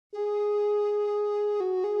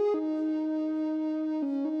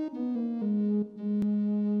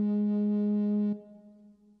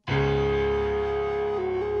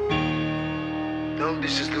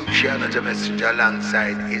This is Luciano, the messenger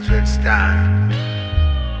alongside Israel Starr.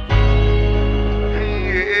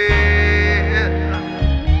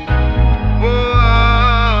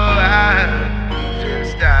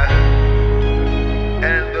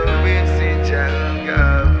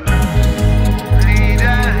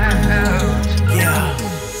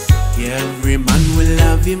 Every man will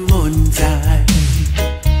have him own time,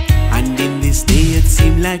 and in this day it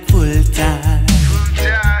seemed like full time.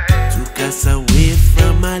 Took us away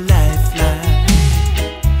from our lifeline,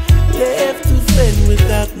 left to fend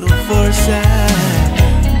without no foresight.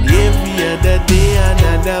 Every other day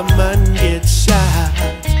another man gets shot.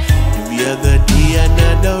 Every other day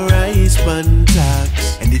another rise pan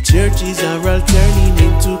tax, and the churches are all turning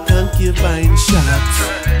into concubine shops.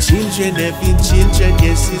 Children having children,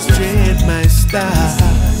 yes, it's straight my star.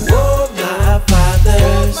 Oh, my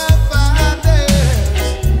fathers,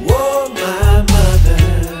 oh, my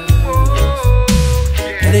mothers,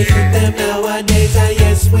 and the youth them nowadays, I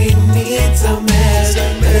yes, we need some help.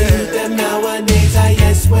 And the youth them nowadays, I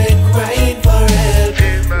yes, we're crying for help.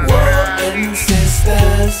 Oh,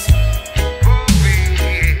 ancestors,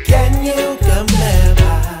 can you come nearby?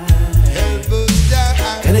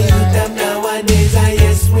 And the youth them nowadays, I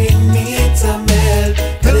yes, we need some help.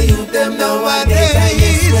 And the youth them nowadays, I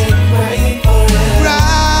yes, we're crying for help.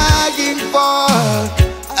 Crying for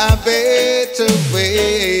a better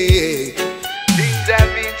way. Things have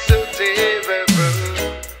been so terrible.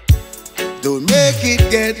 Don't make it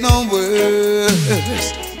get no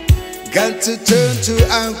worse. Got to turn to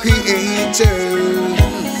our Creator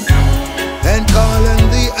and call on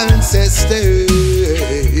the ancestors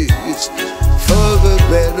for a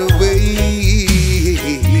better way.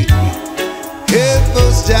 Help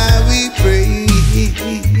us, Jah, we pray.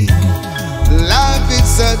 Life is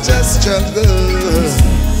such a struggle.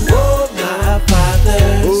 Oh, my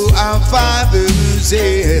fathers, Oh, our fathers,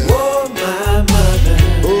 yeah. oh, my mothers,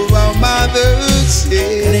 Oh, our mothers, and the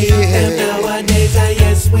youth them yeah. nowadays, I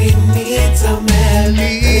yes, we need some help. And the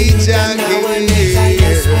youth them nowadays, I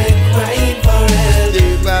yes, we're crying for help.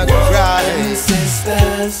 They might Oh, cry.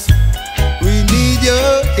 ancestors, We need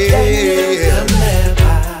your can you help. come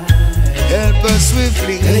nearby? Help us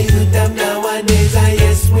swiftly. And the youth them nowadays, I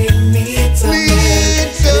yes, we need some help.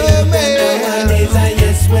 Need some And the youth them help. nowadays, I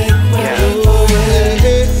yes, we're crying for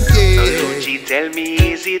help. Yeah. She tell me,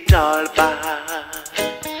 is it all bad?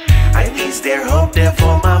 And is there hope there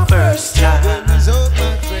for my first child?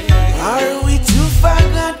 Are we too far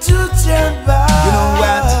not to turn back? You know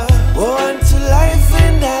what? Born to life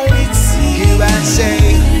and I'll exceed. You might say,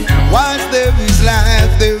 once there is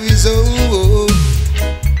life, there is hope.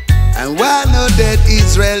 And while no dead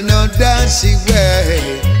Israel, no dashing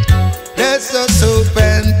way. Let's us hope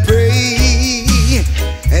and pray,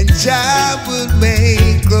 and Jah will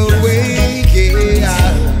make a way.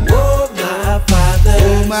 Yeah. Oh, my father. Oh,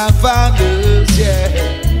 my fathers, yeah.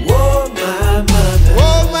 Oh, my mother.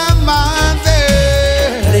 Oh, my mother.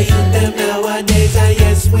 The youth them nowadays, I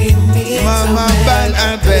yes, we need Mama, some Ban, help.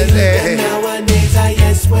 and The youth them Pele. nowadays, I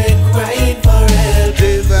yes, we're crying for help.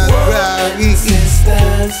 They were Oh, crying.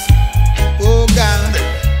 sisters, Oh, God,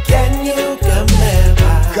 can you come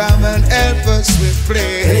nearby? come and help us with The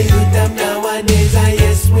play. youth them nowadays, I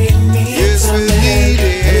yes, we need Yes, some we help. need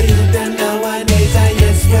The it. youth them nowadays, I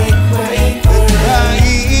yes, we're crying for help.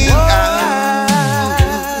 Crying Oh, out.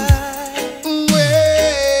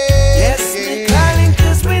 yes, we're calling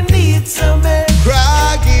 'cause we need some help.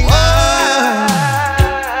 Crying Oh, out.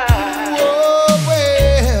 Oh,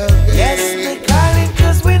 well, yes, we're calling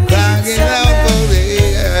 'cause we need crying some out help. for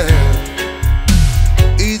it.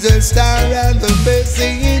 He's a star and the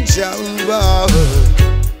messenger.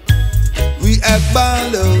 We have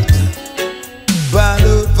followed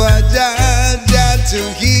for Jah to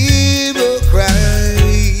hear a cry.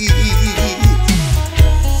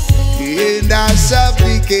 In our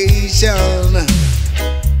supplication,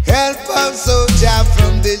 help us, oh Jah,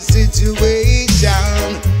 from this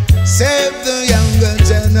situation. Save the younger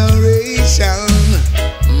generation.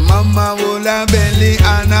 Mama will have belly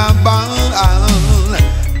and a ball.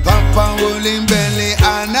 Papa will in belly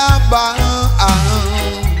and a ball.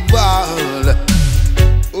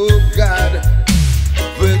 Oh God,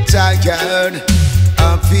 we're tired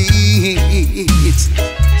of it.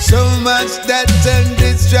 So much death and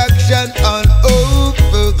destruction all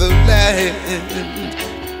over the land.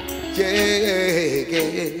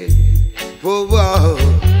 Yeah. Oh, oh,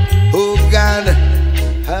 oh God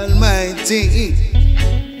Almighty,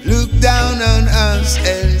 look down on us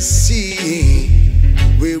and see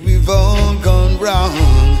where we've all gone wrong.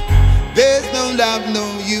 There's no love, no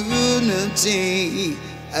unity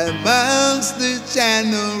amongst the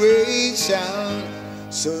generation.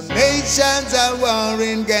 So nations are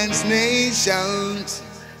warring against nations,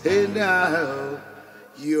 and now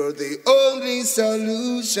you're the only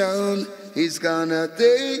solution. It's gonna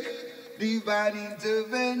take divine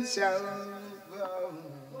intervention.